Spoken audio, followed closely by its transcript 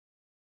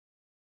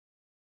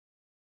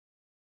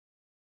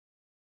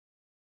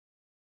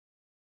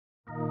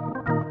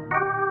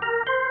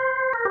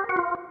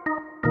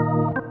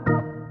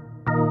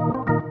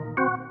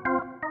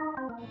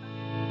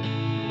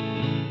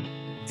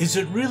Is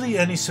it really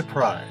any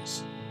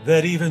surprise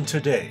that even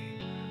today,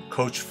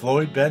 Coach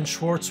Floyd Ben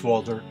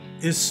Schwartzwalder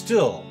is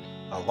still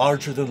a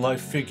larger-than-life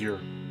figure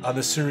on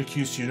the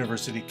Syracuse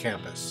University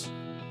campus?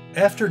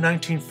 After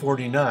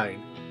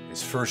 1949,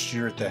 his first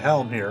year at the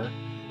helm here,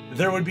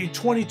 there would be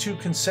 22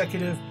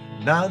 consecutive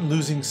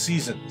non-losing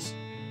seasons,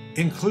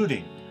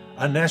 including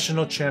a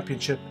national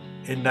championship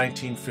in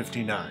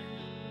 1959.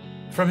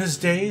 From his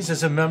days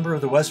as a member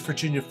of the West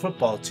Virginia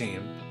football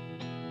team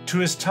to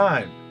his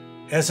time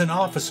as an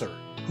officer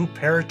who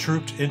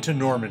paratrooped into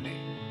Normandy,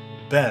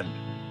 Ben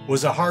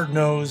was a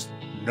hard-nosed,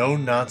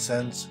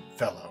 no-nonsense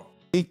fellow.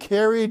 He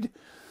carried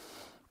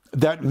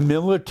that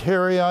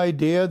military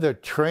idea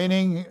that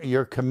training,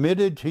 you're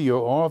committed to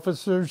your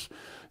officers,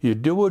 you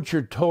do what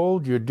you're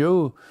told, you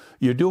do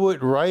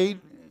it right,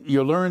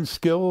 you learn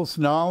skills,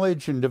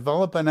 knowledge, and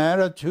develop an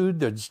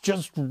attitude that's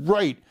just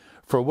right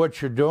for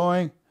what you're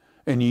doing,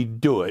 and you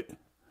do it.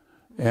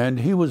 And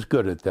he was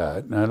good at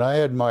that, and I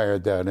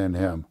admired that in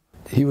him.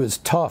 He was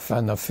tough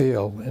on the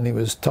field, and he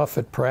was tough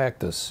at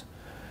practice.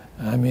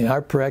 I mean,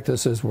 our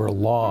practices were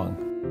long.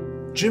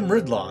 Jim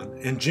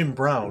Ridlon and Jim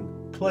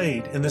Brown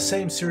played in the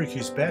same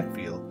Syracuse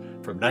backfield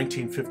from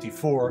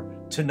 1954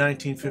 to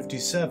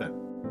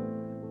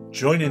 1957.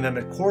 Joining them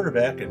at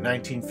quarterback in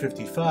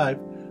 1955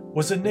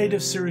 was a native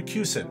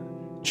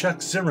Syracusan,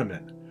 Chuck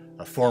Zimmerman,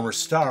 a former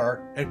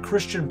star at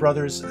Christian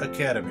Brothers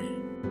Academy,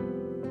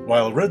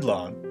 while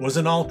Ridlon was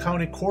an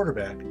all-county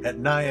quarterback at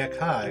Nyack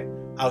High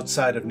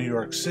outside of New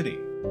York City.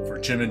 For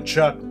Jim and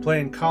Chuck,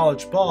 playing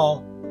college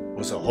ball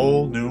was a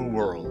whole new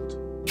world.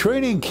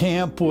 Training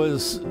camp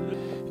was,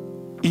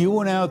 you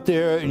went out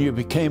there and you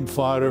became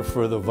fodder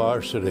for the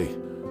varsity.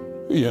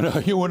 You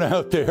know, you went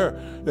out there,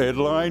 they'd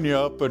line you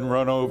up and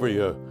run over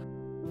you.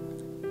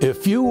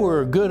 If you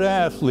were a good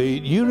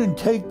athlete, you didn't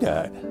take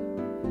that.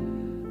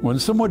 When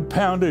someone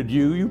pounded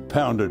you, you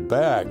pounded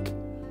back.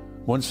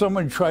 When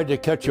someone tried to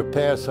catch a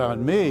pass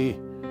on me,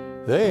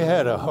 they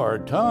had a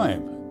hard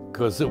time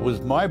because it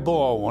was my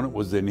ball when it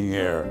was in the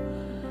air.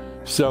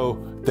 So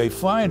they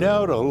find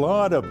out a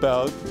lot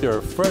about their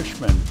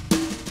freshmen.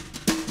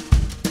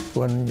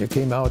 When you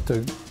came out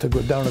to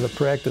go down to the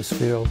practice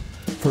field,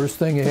 first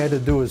thing you had to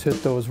do was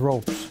hit those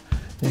ropes.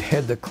 You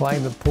had to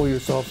climb and pull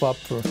yourself up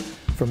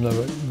from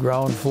the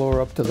ground floor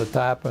up to the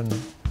top and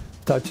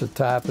touch the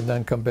top and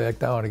then come back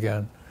down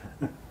again.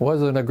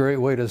 Wasn't a great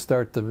way to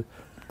start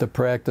the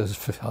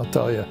practice, I'll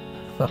tell you.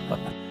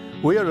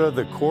 We had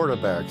other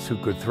quarterbacks who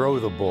could throw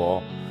the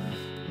ball,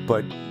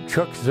 but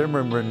Chuck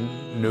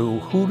Zimmerman knew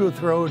who to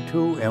throw it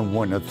to and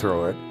when to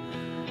throw it.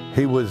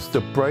 He was the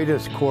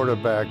brightest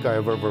quarterback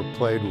I've ever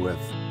played with.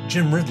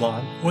 Jim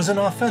Ridlon was an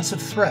offensive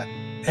threat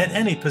at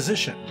any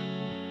position.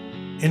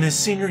 In his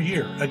senior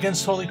year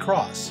against Holy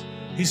Cross,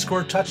 he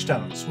scored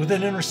touchdowns with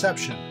an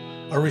interception,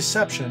 a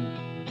reception,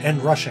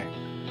 and rushing.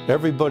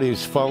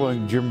 Everybody's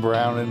following Jim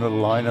Brown into the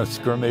line of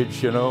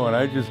scrimmage, you know, and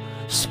I just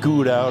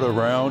scoot out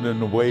around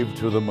and wave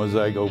to them as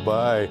I go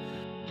by.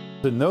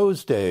 In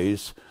those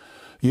days,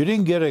 you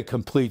didn't get a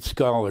complete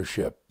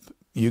scholarship.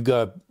 You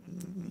got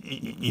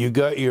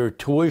your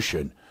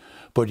tuition,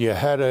 but you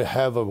had to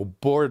have a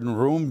board and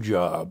room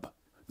job.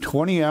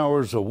 20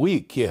 hours a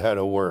week you had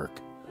to work.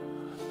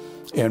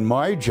 And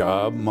my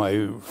job,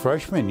 my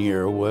freshman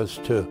year, was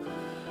to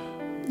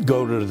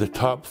go to the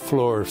top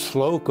floor of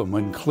Slocum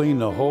and clean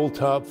the whole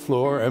top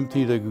floor,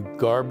 empty the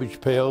garbage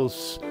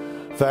pails,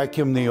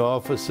 vacuum the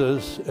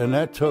offices, and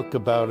that took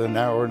about an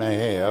hour and a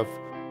half.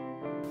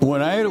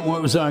 When I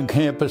was on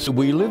campus,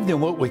 we lived in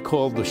what we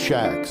called the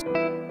shacks.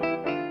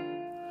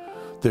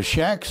 The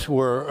shacks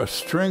were a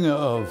string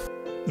of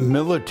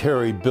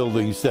military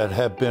buildings that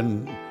have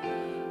been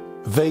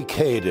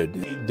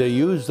vacated. They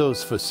used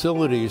those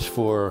facilities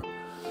for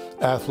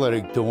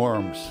athletic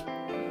dorms.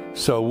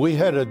 So we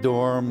had a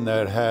dorm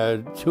that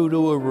had 2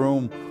 to a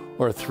room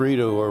or 3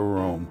 to a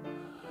room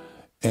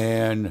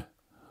and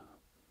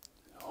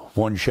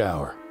 1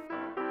 shower.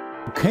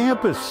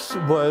 Campus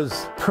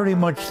was pretty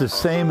much the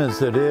same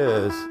as it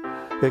is,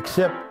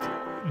 except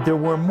there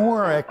were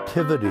more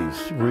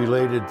activities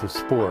related to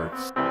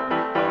sports.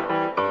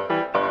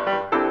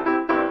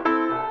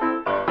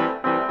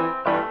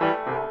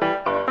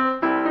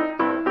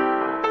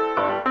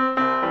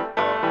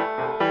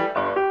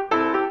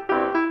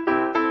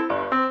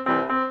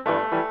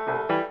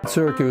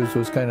 Syracuse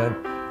was kind of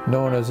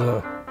known as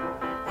a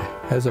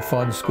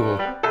fun school.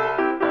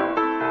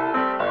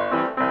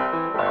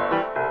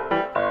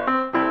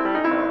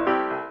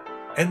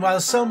 And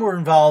while some were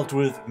involved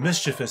with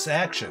mischievous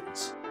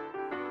actions,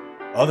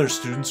 other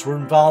students were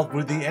involved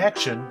with the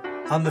action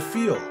on the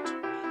field.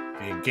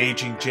 The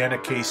engaging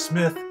Janet K.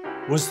 Smith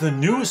was the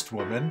newest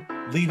woman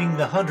leading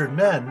the 100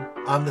 men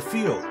on the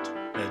field,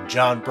 and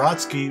John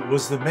Brodsky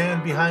was the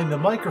man behind the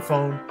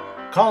microphone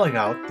calling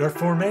out their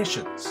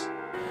formations.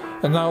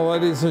 And now,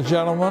 ladies and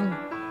gentlemen,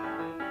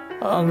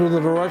 under the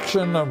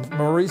direction of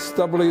Maurice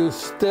W.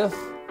 Stith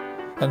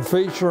and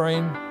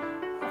featuring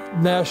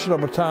National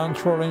Baton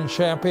Twirling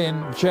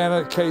Champion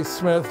Janet K.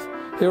 Smith,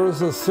 here is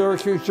the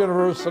Syracuse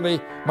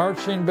University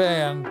Marching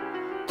Band.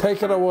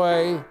 Take it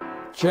away,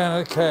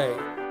 Janet K.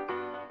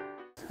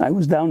 I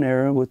was down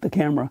there with the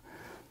camera,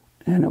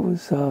 and it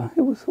was a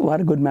lot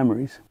of good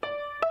memories.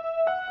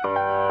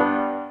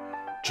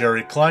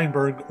 Jerry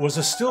Kleinberg was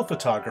a still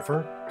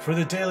photographer for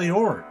the Daily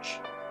Orange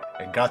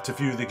and got to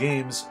view the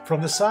games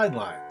from the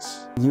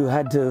sidelines. You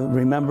had to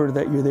remember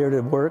that you're there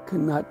to work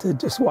and not to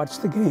just watch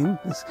the game,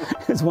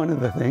 is one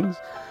of the things.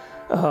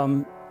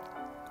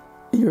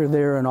 You're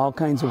there in all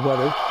kinds of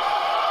weather.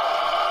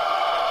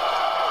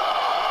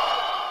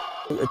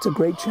 It's a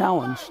great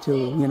challenge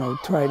to,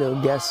 try to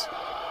guess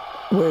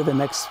where the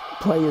next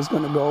play is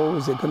going to go.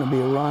 Is it going to be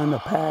a run, a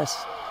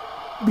pass?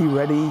 Be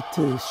ready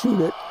to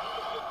shoot it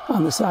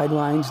on the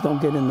sidelines.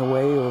 Don't get in the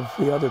way of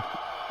the other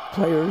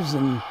players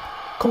and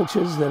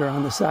coaches that are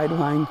on the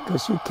sideline,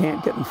 because you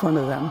can't get in front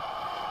of them.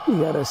 You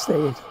got to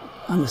stay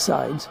on the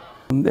sides.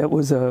 That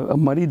was a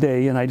muddy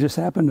day, and I just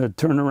happened to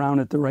turn around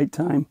at the right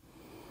time.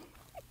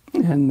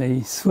 And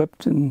they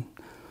slipped, and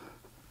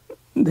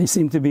they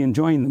seemed to be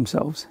enjoying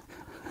themselves.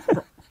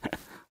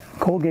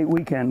 Colgate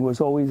weekend was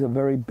always a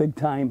very big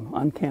time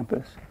on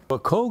campus. Well,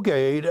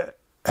 Colgate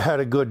had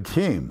a good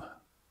team.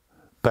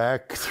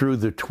 Back through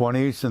the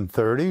 20s and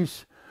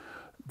 30s,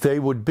 they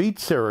would beat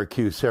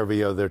Syracuse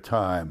every other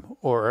time,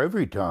 or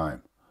every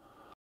time.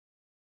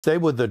 They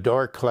were the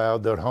dark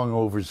cloud that hung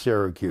over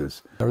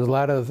Syracuse. There was a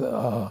lot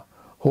of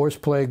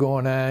horseplay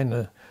going on.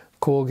 The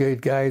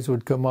Colgate guys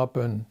would come up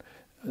on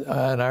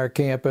our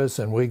campus,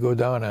 and we'd go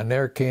down on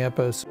their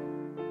campus.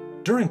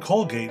 During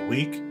Colgate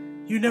week,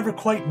 you never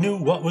quite knew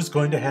what was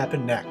going to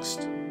happen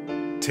next.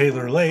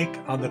 Taylor Lake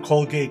on the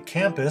Colgate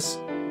campus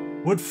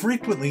would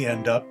frequently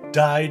end up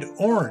dyed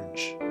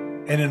orange,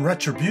 and in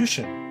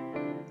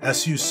retribution,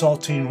 SU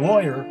Saltine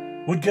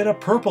Warrior would get a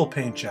purple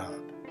paint job.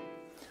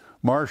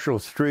 Marshall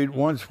Street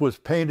once was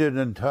painted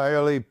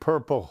entirely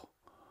purple.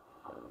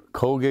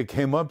 Colgate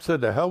came up,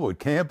 said, "The hell with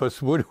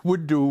campus,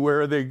 would do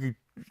where they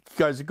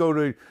guys go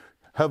to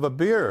have a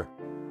beer."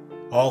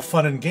 All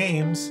fun and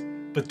games,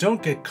 but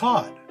don't get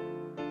caught,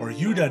 or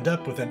you'd end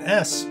up with an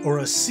S or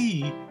a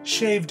C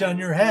shaved on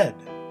your head.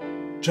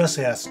 Just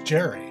ask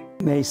Jerry.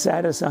 They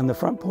sat us on the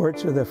front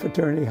porch of the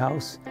fraternity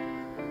house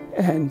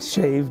and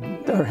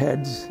shaved our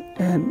heads,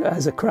 and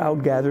as a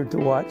crowd gathered to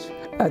watch,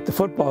 at the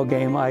football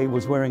game, I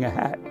was wearing a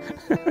hat.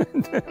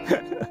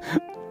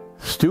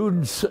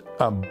 Students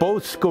on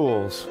both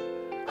schools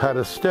had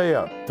to stay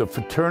up. The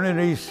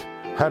fraternities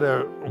had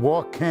to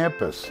walk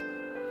campus,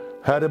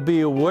 had to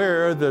be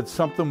aware that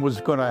something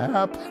was going to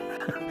happen,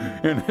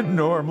 and it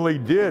normally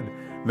did.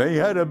 They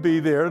had to be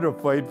there to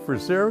fight for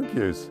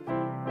Syracuse.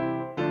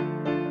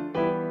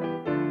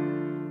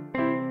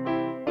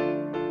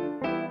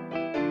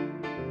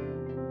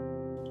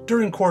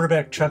 During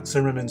quarterback Chuck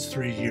Zimmerman's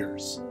 3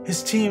 years,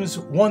 his teams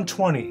won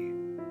 20,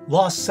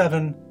 lost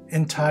 7,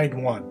 and tied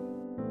 1,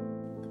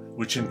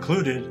 which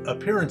included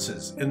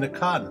appearances in the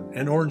Cotton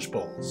and Orange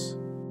Bowls.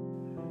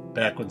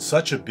 Back when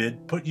such a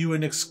bid put you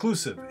in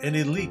exclusive and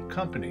elite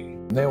company.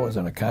 That was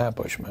an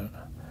accomplishment,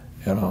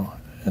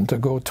 and to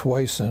go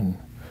twice in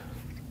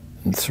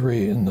the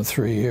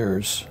 3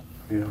 years,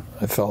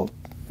 I felt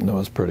it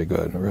was pretty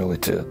good. I really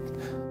did.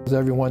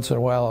 Every once in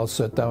a while, I'll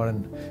sit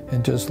down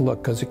and just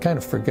look, because you kind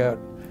of forget,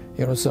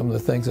 some of the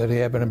things that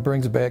happened. It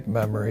brings back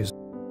memories.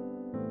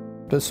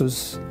 This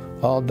was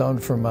all done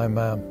for my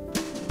mom.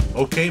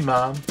 Okay,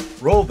 Mom,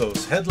 roll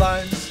those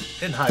headlines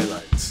and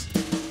highlights.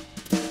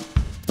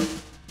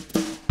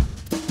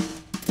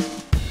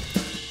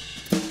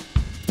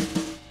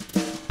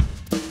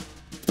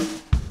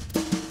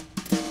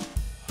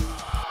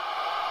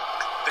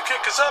 The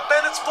kick is up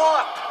and it's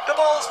blocked. The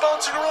ball is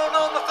bouncing around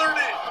on the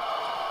 30.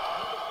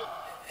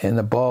 And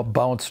the ball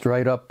bounced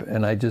right up,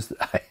 and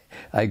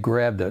I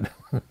grabbed it,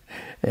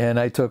 and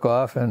I took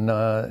off and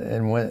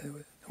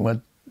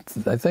went.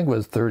 I think it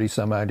was 30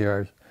 some odd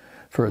yards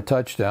for a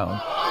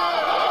touchdown.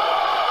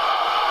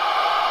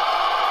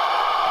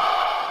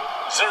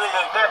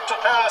 Zimmerman back to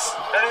pass,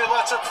 and he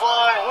lets it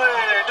fly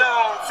way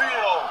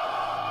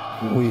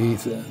downfield. We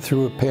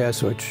threw a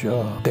pass which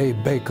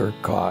Dave Baker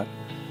caught,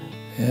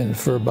 and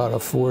for about a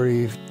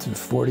 40 to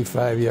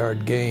 45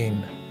 yard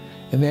gain.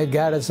 And that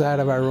got us out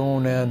of our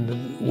own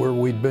end where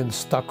we'd been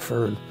stuck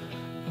for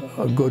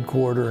a good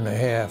quarter and a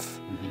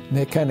half. And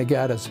that kind of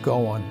got us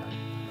going.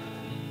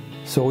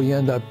 So we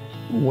ended up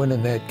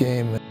winning that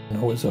game. And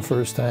it was the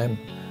first time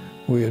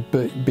we had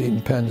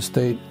beaten Penn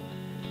State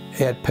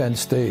at Penn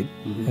State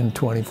in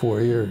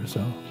 24 years.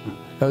 So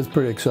that was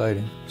pretty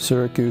exciting.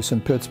 Syracuse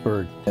and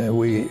Pittsburgh. And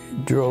we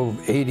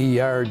drove 80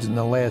 yards in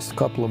the last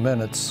couple of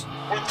minutes.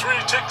 With 3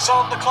 ticks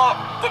on the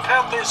clock, the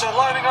Panthers are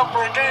lining up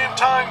for a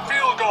game-time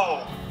field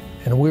goal.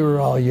 And we were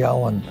all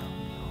yelling,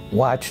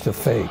 "Watch the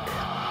fake."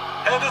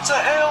 And it's a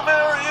Hail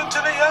Mary into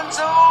the end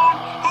zone.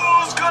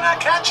 Who's gonna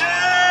catch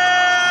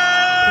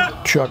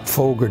it? Chuck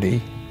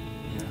Fogarty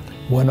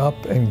went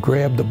up and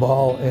grabbed the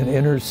ball and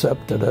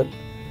intercepted it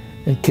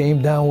and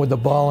came down with the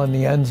ball in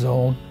the end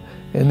zone,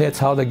 and that's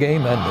how the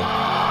game ended.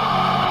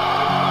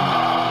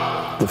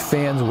 The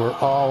fans were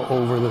all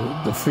over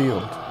the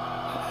field,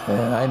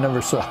 and I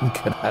never saw them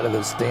get out of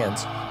the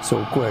stands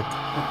so quick.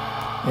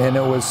 And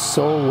it was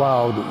so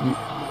loud.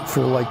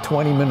 for like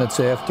 20 minutes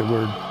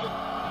afterward,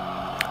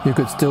 you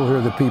could still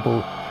hear the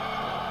people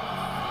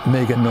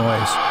making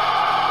noise.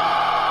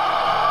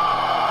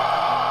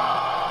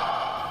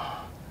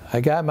 I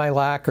got my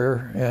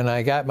locker, and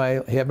I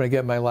happened to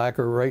get my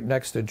locker right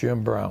next to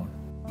Jim Brown.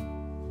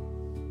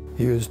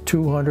 He was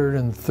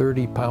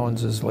 230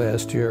 pounds his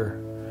last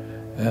year,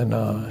 and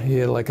he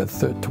had like a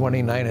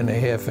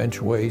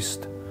 29.5-inch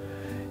waist.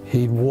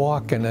 He'd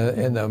walk, and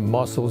the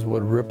muscles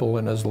would ripple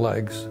in his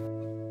legs.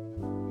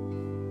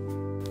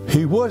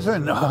 He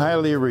wasn't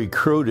highly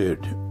recruited,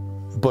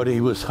 but he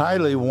was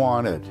highly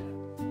wanted.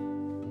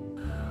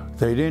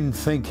 They didn't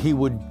think he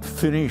would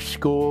finish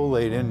school.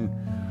 They didn't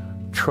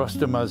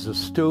trust him as a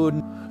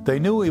student. They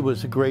knew he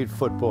was a great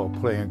football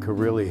player and could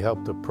really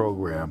help the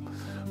program.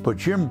 But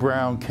Jim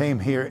Brown came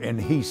here and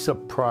he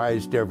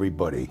surprised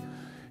everybody.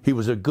 He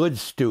was a good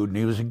student.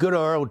 He was a good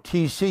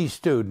ROTC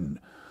student.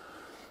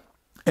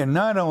 And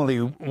not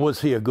only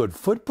was he a good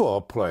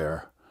football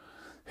player,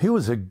 he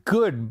was a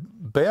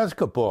good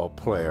basketball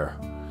player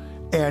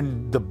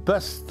and the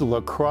best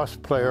lacrosse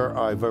player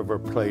I've ever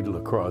played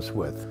lacrosse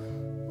with.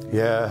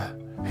 Yeah,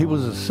 he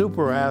was a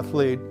super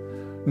athlete,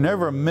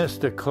 never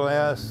missed a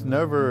class,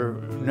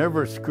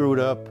 never screwed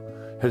up.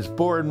 His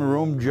board and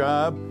room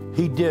job,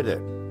 he did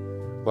it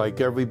like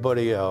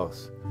everybody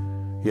else.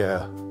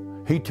 Yeah,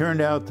 he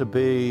turned out to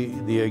be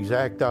the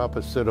exact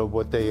opposite of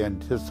what they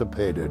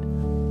anticipated.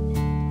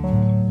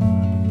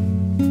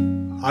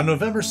 On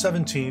November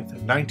 17,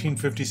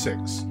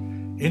 1956,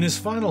 in his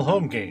final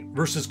home game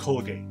versus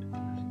Colgate,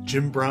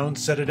 Jim Brown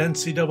set an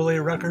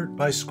NCAA record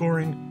by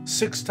scoring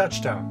 6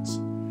 touchdowns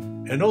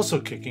and also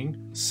kicking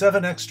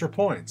 7 extra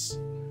points,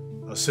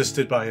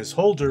 assisted by his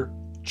holder,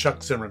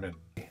 Chuck Zimmerman.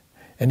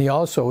 And he had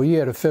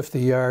a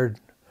 50-yard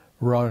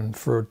run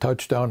for a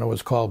touchdown that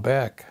was called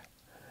back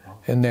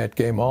in that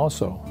game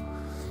also.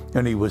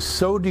 And he was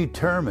so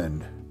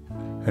determined,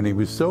 and he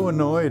was so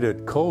annoyed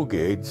at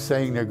Colgate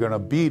saying they're going to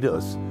beat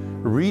us,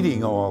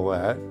 reading all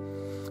that.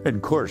 And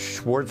of course,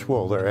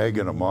 Schwartzwalder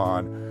egging him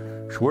on.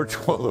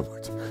 Schwartzwalder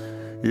was,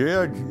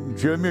 yeah,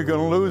 Jim, you're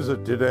going to lose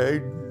it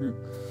today.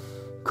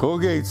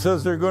 Colgate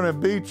says they're going to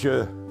beat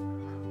you.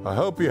 I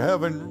hope you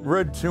haven't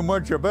read too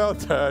much about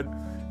that.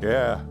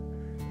 Yeah,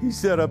 he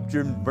set up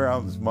Jim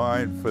Brown's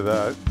mind for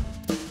that.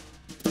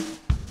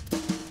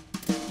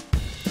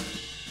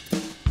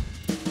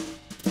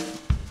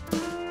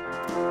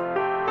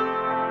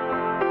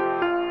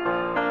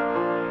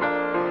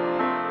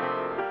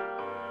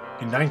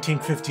 In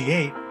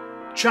 1958,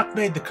 Chuck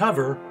made the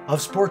cover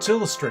of Sports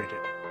Illustrated.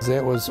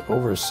 That was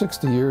over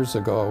 60 years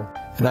ago,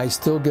 and I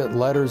still get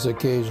letters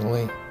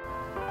occasionally.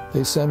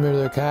 They send me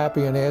their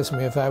copy and ask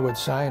me if I would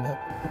sign it.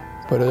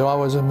 But it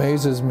always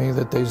amazes me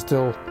that they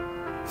still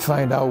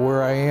find out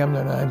where I am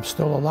and I'm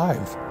still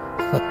alive.